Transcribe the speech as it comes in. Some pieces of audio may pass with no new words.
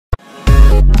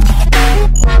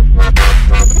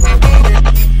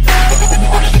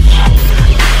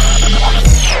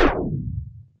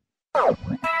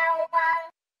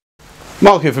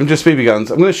Mark here from JBBG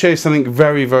Guns. I'm going to show you something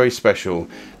very special.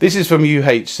 This is from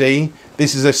UHC.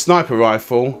 This is a sniper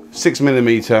rifle,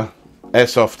 6mm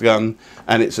airsoft gun,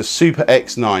 and it's a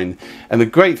superx9. And the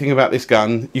great thing about this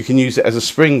gun, you can use it as a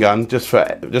spring gun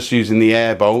just using the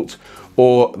air bolt,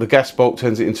 or the gas bolt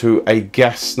turns it into a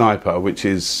gas sniper, which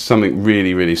is something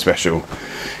really special.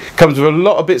 Comes with a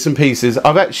lot of bits and pieces.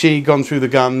 I've actually gone through the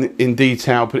gun in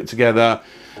detail, put it together,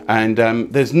 and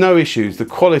there's no issues. The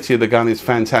quality of the gun is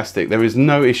fantastic. There is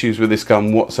no issues with this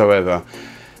gun whatsoever.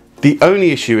 The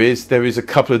only issue is there is a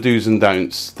couple of do's and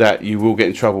don'ts that you will get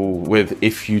in trouble with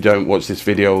if you don't watch this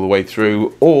video all the way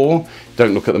through or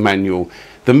don't look at the manual.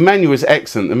 The manual is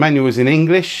excellent. The manual is in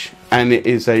English and it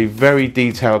is a very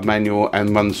detailed manual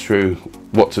and runs through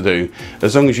what to do.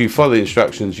 As long as you follow the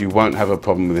instructions, you won't have a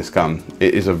problem with this gun.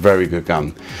 It is a very good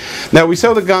gun. Now, we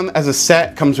sell the gun as a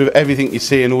set, comes with everything you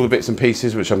see and all the bits and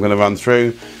pieces, which I'm going to run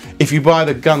through. If you buy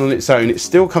the gun on its own, it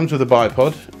still comes with a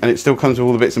bipod and it still comes with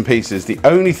all the bits and pieces. The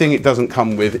only thing it doesn't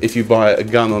come with if you buy a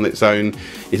gun on its own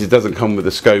is it doesn't come with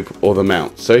the scope or the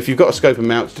mount. So if you've got a scope and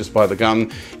mounts, just buy the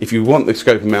gun. If you want the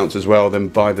scope and mounts as well, then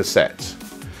buy the set.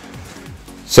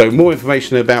 So more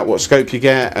information about what scope you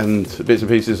get and bits and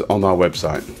pieces on our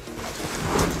website.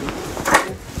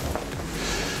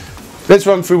 Let's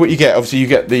run through what you get. Obviously you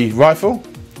get the rifle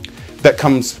that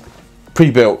comes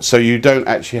pre-built, so you don't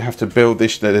actually have to build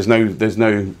this. There's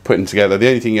no putting together. The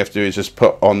only thing you have to do is just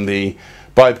put on the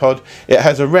bipod. It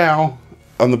has a rail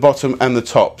on the bottom and the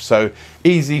top, so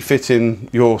easy fitting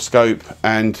your scope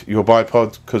and your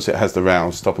bipod because it has the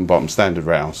rails, top and bottom, standard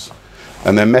rails,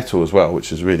 and they're metal as well,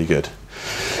 which is really good.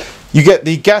 You get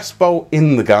the gas bolt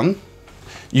in the gun.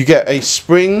 You get a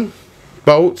spring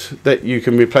bolt that you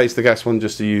can replace the gas one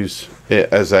just to use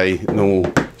it as a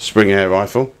normal spring air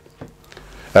rifle,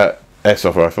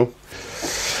 airsoft rifle.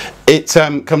 It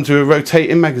comes with a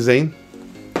rotating magazine.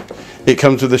 It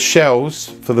comes with the shells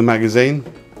for the magazine.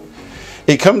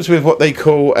 It comes with what they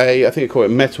call I think they call it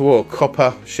metal or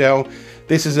copper shell.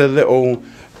 This is a little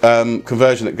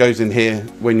conversion that goes in here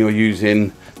when you're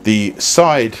using the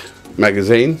side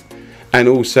magazine, and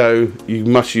also you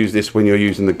must use this when you're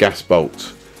using the gas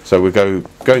bolt. So we'll go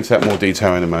into that more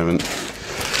detail in a moment.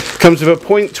 Comes with a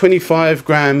 .25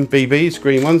 gram BBs,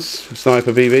 green ones,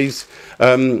 sniper BBs.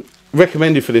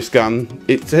 Recommended for this gun.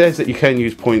 It says that you can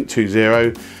use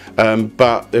 .20,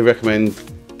 but they recommend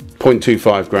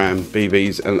 0.25 gram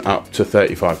BBs and up to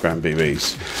 35 gram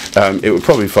BBs. It would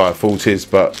probably fire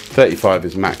 40s, but 35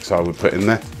 is max I would put in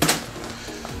there.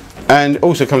 And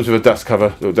also comes with a dust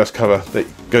cover, little dust cover that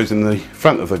goes in the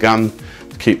front of the gun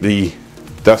to keep the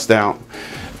dust out.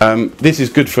 This is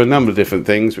good for a number of different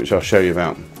things, which I'll show you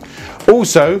about.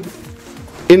 Also,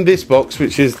 in this box,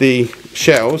 which is the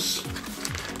shells,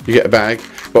 you get a bag,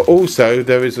 but also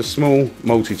there is a small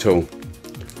multi-tool,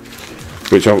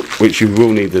 which you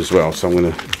will need as well. So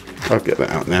I'll get that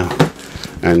out now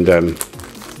and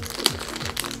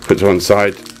put to one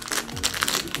side.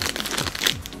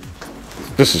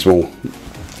 Just a small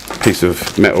piece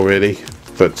of metal really,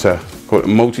 but call it a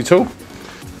multi-tool.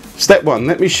 Step one,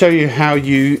 let me show you how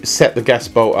you set the gas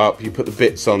bolt up. You put the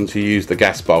bits on to use the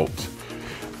gas bolt.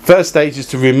 First stage is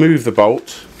to remove the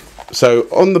bolt. So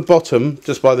on the bottom,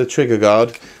 just by the trigger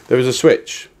guard, there is a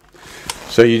switch.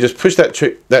 So you just push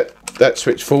that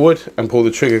switch forward and pull the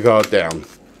trigger guard down.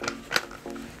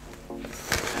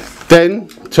 Then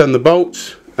turn the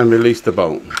bolt and release the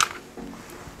bolt.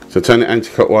 So turn it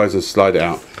anti-clockwise and slide it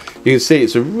out. You can see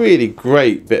it's a really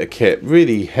great bit of kit,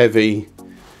 really heavy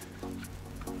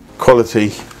quality.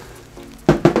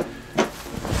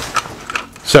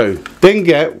 So then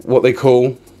get what they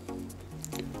call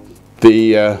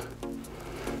the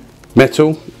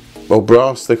metal or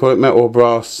brass, they call it metal or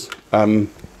brass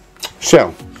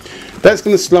shell. That's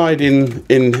going to slide in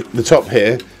the top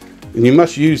here, and you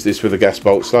must use this with a gas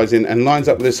bolt. Slides in and lines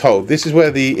up with this hole. This is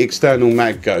where the external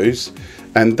mag goes,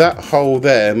 and that hole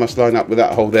there must line up with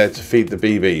that hole there to feed the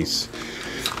BBs.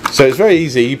 So it's very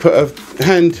easy. You put a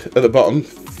hand at the bottom,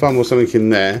 thumb or something in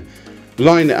there,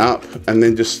 line it up, and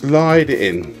then just slide it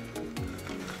in.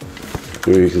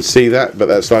 You can see that, but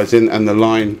that slides in and the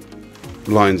line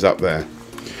lines up there.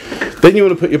 Then you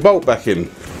want to put your bolt back in.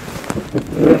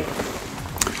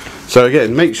 So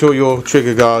again, make sure your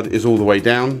trigger guard is all the way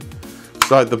down.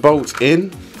 Slide the bolt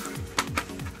in.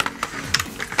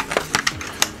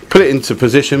 Put it into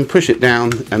position, push it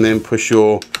down, and then push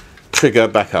your trigger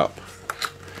back up.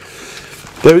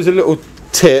 There is a little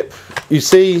tip. You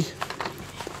see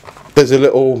there's a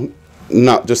little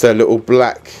nut, just a little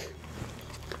black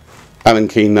Allen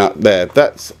key nut there.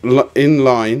 That's in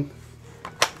line.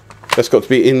 That's got to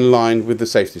be in line with the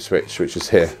safety switch, which is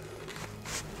here.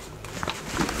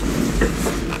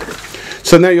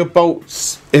 So now your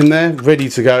bolts in there, ready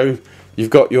to go. You've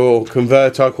got your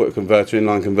converter, I call it a converter,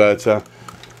 inline converter,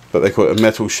 but they call it a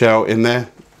metal shell in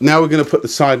there. Now we're going to put the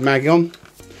side mag on.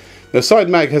 The side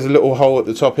mag has a little hole at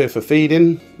the top here for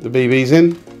feeding the BBs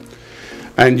in.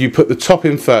 And you put the top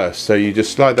in first, so you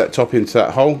just slide that top into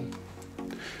that hole,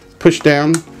 push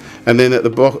down, and then at the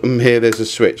bottom here there's a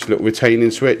switch, little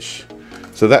retaining switch.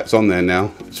 So that's on there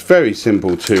now. It's very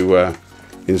simple to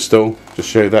install. Just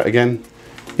show you that again.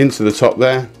 Into the top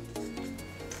there.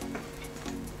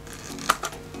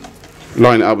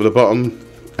 Line it up with the bottom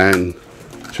and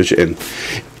switch it in.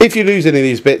 If you lose any of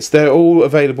these bits, they're all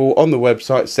available on the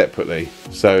website separately,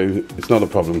 so it's not a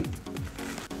problem.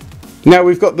 Now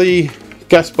we've got the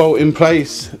gas bolt in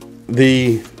place,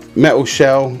 the metal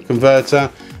shell converter,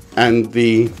 and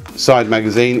the side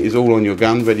magazine is all on your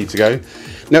gun, ready to go.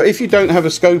 Now if you don't have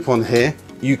a scope on here,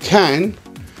 you can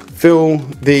fill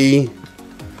the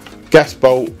gas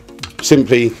bolt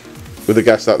simply with the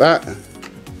gas like that.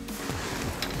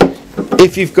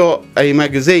 If you've got a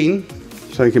magazine,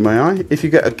 something in my eye, if you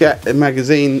get a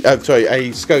magazine,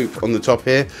 a scope on the top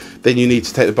here, then you need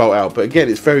to take the bolt out. But again,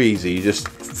 it's very easy. You just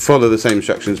follow the same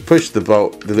instructions, push the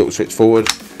bolt, the little switch forward,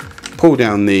 pull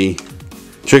down the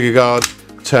trigger guard,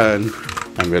 turn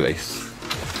and release.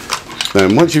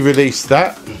 Then once you release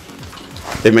that,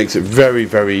 it makes it very,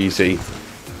 very easy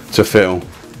to fill.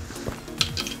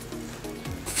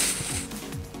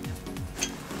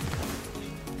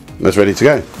 That's ready to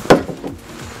go.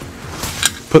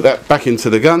 Put that back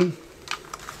into the gun.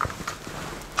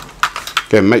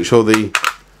 Again, make sure the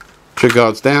trigger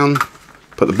guard's down.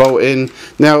 Put the bolt in.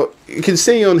 Now you can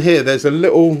see on here there's a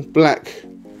little black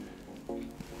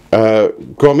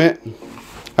grommet,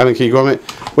 Allen key grommet.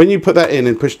 When you put that in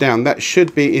and push down, that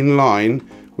should be in line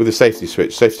with the safety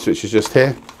switch. Safety switch is just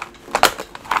here.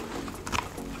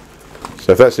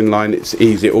 So if that's in line, it's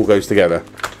easy, it all goes together.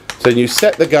 So you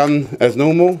set the gun as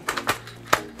normal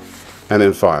and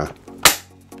then fire.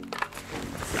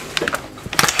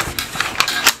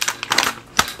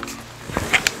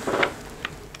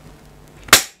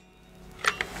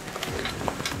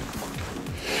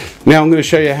 Now I'm going to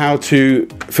show you how to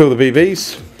fill the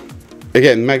BBs.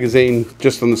 Again, magazine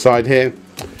just on the side here.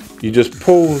 You just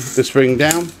pull the spring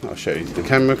down. I'll show you the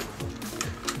camera.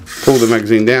 Pull the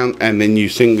magazine down and then you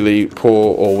singly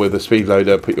pour, or with a speed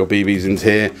loader, put your BBs into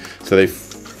here so they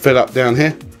fill up down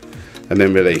here and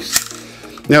then release.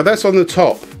 Now that's on the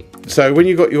top. So when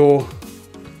you've got your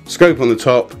scope on the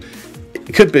top,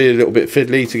 it could be a little bit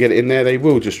fiddly to get it in there. They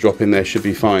will just drop in there, should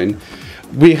be fine.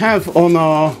 We have on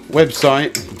our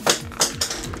website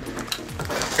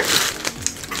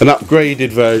an upgraded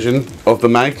version of the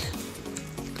mag,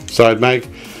 side mag,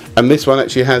 and this one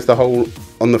actually has the hole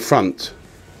on the front.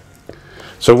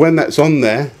 So when that's on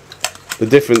there, the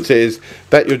difference is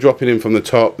that you're dropping in from the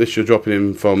top, this you're dropping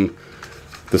in from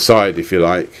the side, if you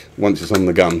like, once it's on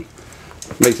the gun.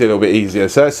 Makes it a little bit easier.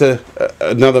 So that's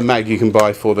another mag you can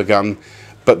buy for the gun,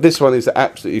 but this one is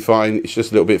absolutely fine. It's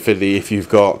just a little bit fiddly if you've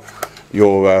got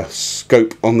your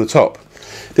scope on the top.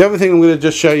 The other thing I'm going to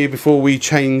just show you before we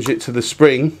change it to the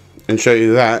spring and show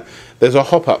you that, there's a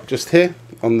hop up just here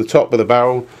on the top of the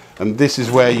barrel, and this is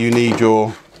where you need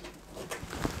your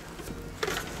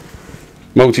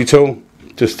multi-tool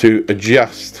just to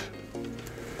adjust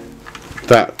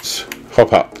that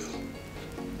hop up.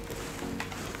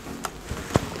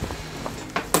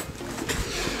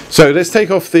 So let's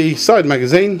take off the side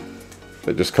magazine.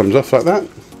 It just comes off like that.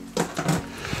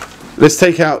 Let's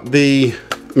take out the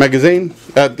magazine,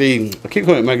 I keep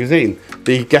calling it magazine,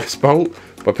 the gas bolt,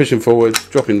 by pushing forward,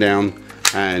 dropping down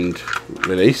and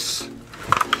release.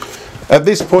 At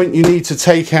this point you need to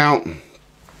take out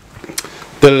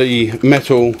the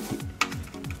metal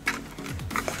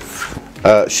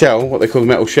shell, what they call the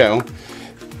metal shell.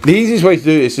 The easiest way to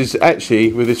do this is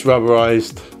actually with this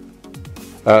rubberized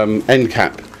end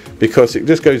cap, because it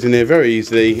just goes in there very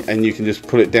easily and you can just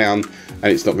pull it down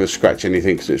and it's not going to scratch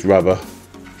anything because it's rubber.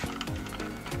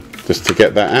 Just to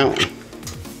get that out.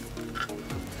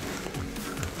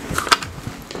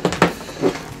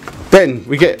 Then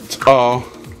we get our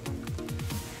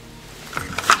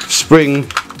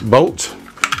spring bolt,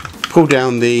 pull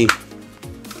down the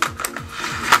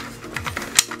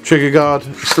trigger guard,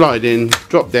 slide in,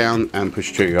 drop down and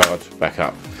push trigger guard back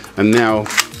up. And now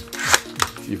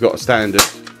you've got a standard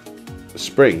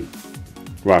spring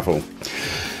rifle.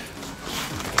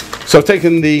 So I've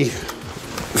taken the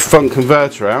front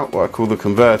converter out, what I call the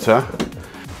converter.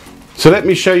 So let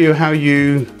me show you how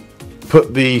you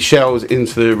put the shells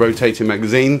into the rotating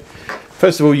magazine.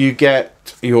 First of all, you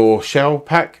get your shell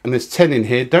pack, and there's 10 in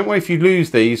here. Don't worry if you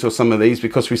lose these or some of these,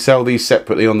 because we sell these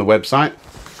separately on the website.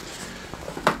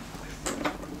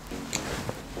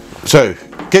 So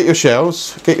get your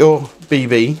shells, get your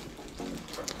BB. You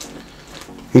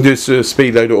can do this to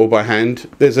speed load it all by hand.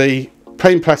 There's a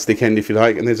plain plastic end if you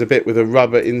like, and there's a bit with a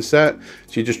rubber insert,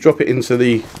 so you just drop it into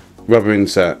the rubber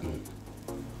insert.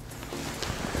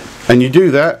 And you do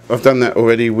that, I've done that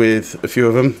already with a few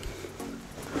of them.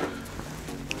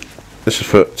 Let's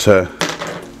just put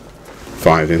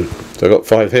 5 in. So I've got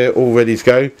 5 here, all ready to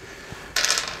go.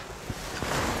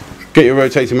 Get your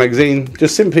rotating magazine,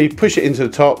 just simply push it into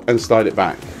the top and slide it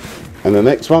back. And the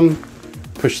next one,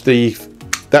 push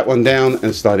that one down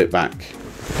and slide it back.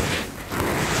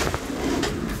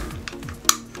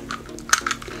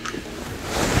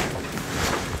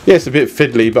 Yeah, it's a bit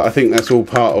fiddly, but I think that's all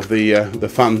part of the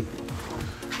fun.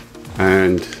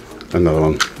 And another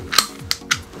one.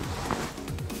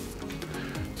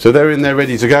 So they're in there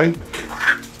ready to go.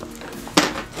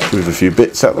 Move a few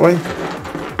bits out of the way.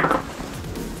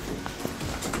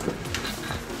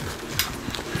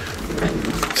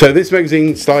 So this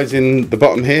magazine slides in the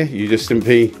bottom here. You just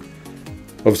simply,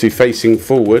 obviously facing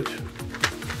forward,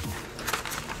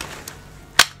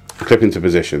 clip into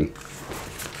position.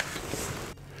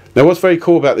 Now what's very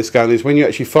cool about this gun is when you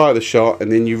actually fire the shot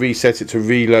and then you reset it to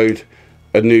reload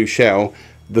a new shell,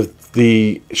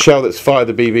 the shell that's fired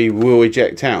the BB will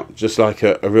eject out, just like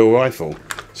a real rifle.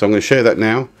 So I'm going to show that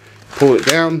now. Pull it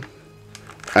down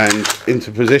and into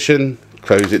position,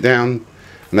 close it down,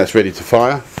 and that's ready to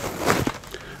fire.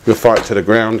 We'll fire it to the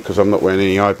ground because I'm not wearing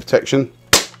any eye protection.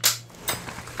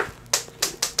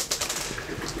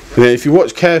 And then if you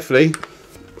watch carefully,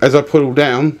 as I pull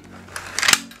down,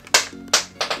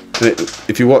 and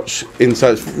if you watch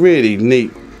inside, it's really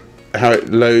neat how it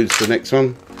loads the next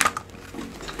one.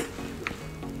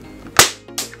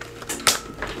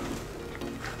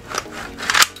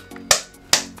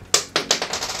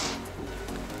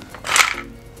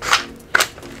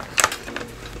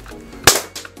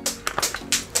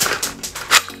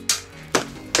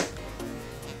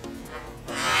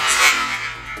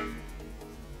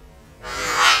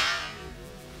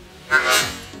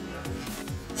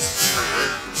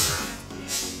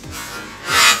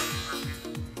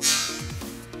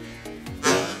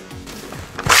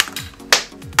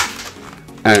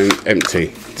 And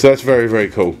empty. So that's very, very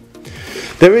cool.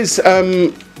 There is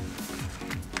a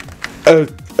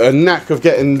knack of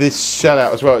getting this shell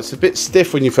out as well. It's a bit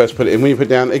stiff when you first put it in. When you put it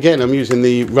down, again, I'm using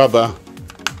the rubber.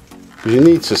 You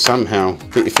need to somehow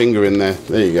get your finger in there.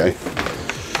 There you go.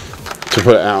 To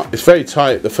put it out. It's very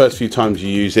tight the first few times you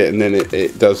use it, and then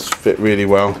it does fit really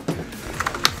well.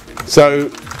 So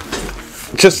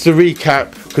just to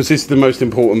recap, because this is the most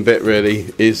important bit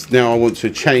really, is now I want to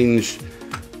change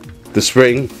the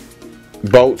spring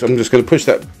bolt. I'm just going to push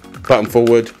that button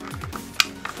forward,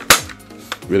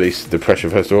 release the pressure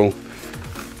first of all,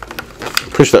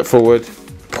 push that forward,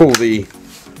 pull the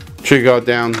trigger guard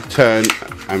down, turn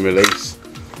and release.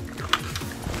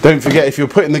 Don't forget, if you're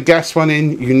putting the gas one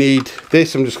in, you need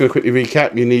this. I'm just going to quickly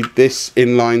recap. You need this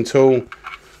inline tool,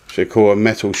 which they call a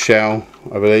metal shell,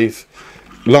 I believe.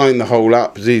 Line the hole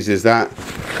up, as easy as that.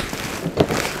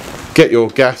 Get your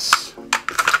gas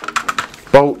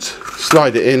bolt,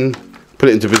 slide it in, put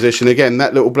it into position. Again,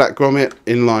 that little black grommet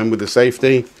in line with the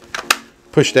safety.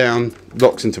 Push down,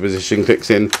 locks into position, clicks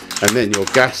in, and then your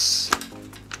gas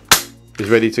is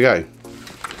ready to go.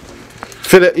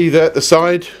 Fill it either at the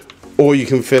side, or you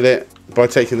can fill it by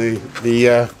taking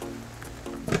the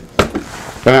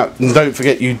out. And don't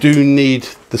forget, you do need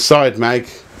the side mag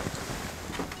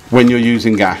when you're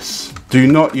using gas. Do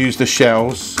not use the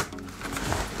shells.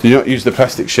 Do not use the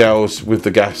plastic shells with the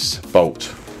gas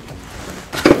bolt.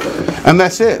 And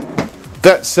that's it.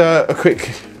 That's a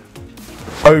quick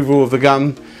overall of the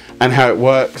gun and how it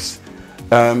works.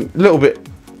 A little bit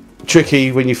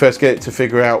tricky when you first get it to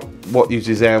figure out what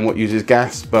uses air and what uses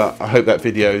gas, but I hope that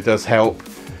video does help.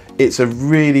 It's a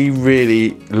really,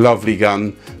 really lovely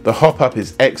gun. The hop up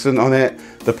is excellent on it.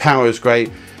 The power is great.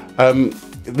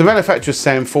 The manufacturer's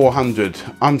saying 400,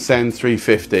 I'm saying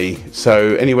 350,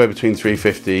 so anywhere between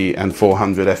 350 and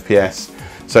 400 FPS.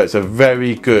 So it's a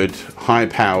very good,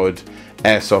 high-powered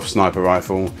airsoft sniper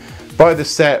rifle. Buy the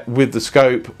set with the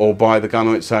scope, or buy the gun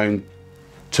on its own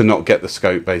to not get the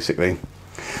scope, basically.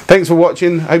 Thanks for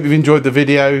watching. Hope you've enjoyed the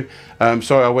video.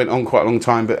 Sorry I went on quite a long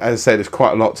time, but as I said, there's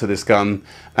quite a lot to this gun.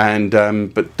 And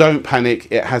but don't panic,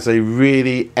 it has a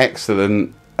really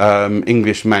excellent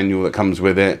English manual that comes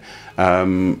with it,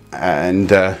 and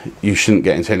you shouldn't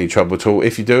get into any trouble at all.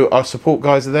 If you do, our support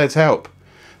guys are there to help.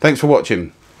 Thanks for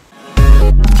watching.